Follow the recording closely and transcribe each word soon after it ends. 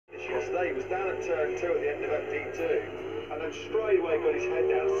yesterday. He was down at turn 2 at the end of FP2, and then straight away got his head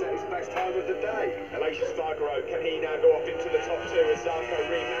down and set his best time of the day. Elation Spargaro, can he now go off into the top 2 as Zarco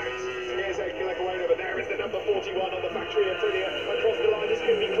remounts? Here's a Kilakawena, but there is the number 41 on the factory Aprilia. Across the line, this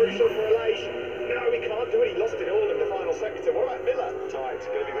could be crucial for Elation. No, he can't do it. He lost it all in the final sector. What about Miller? Tight. It's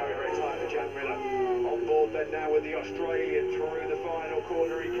going to be very, very tight for Jack Miller. On board then now with the Australian through the final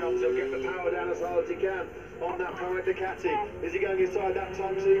corner. He comes. He'll get the power down as hard as he can on that power Ducati. Is he going inside that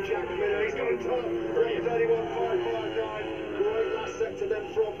time to Jack Miller? He's got a top. 31.559. Great last sector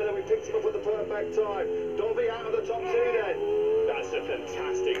then from Miller. We picked him up with the perfect time. Dobby out of the top 2 then. That's a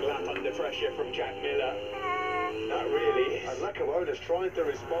fantastic lap under pressure from Jack Miller. That really is. And Lakawona's trying to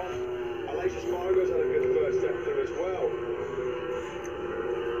respond. Elation Spargaro's had a good first sector as well.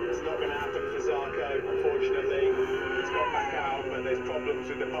 It's not going to happen for Zarco, unfortunately. He's got back out, but there's problems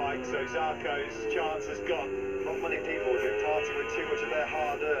with the bike, so Zarco's chance has gone. Not many people do party with too much of their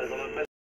hard-earned on a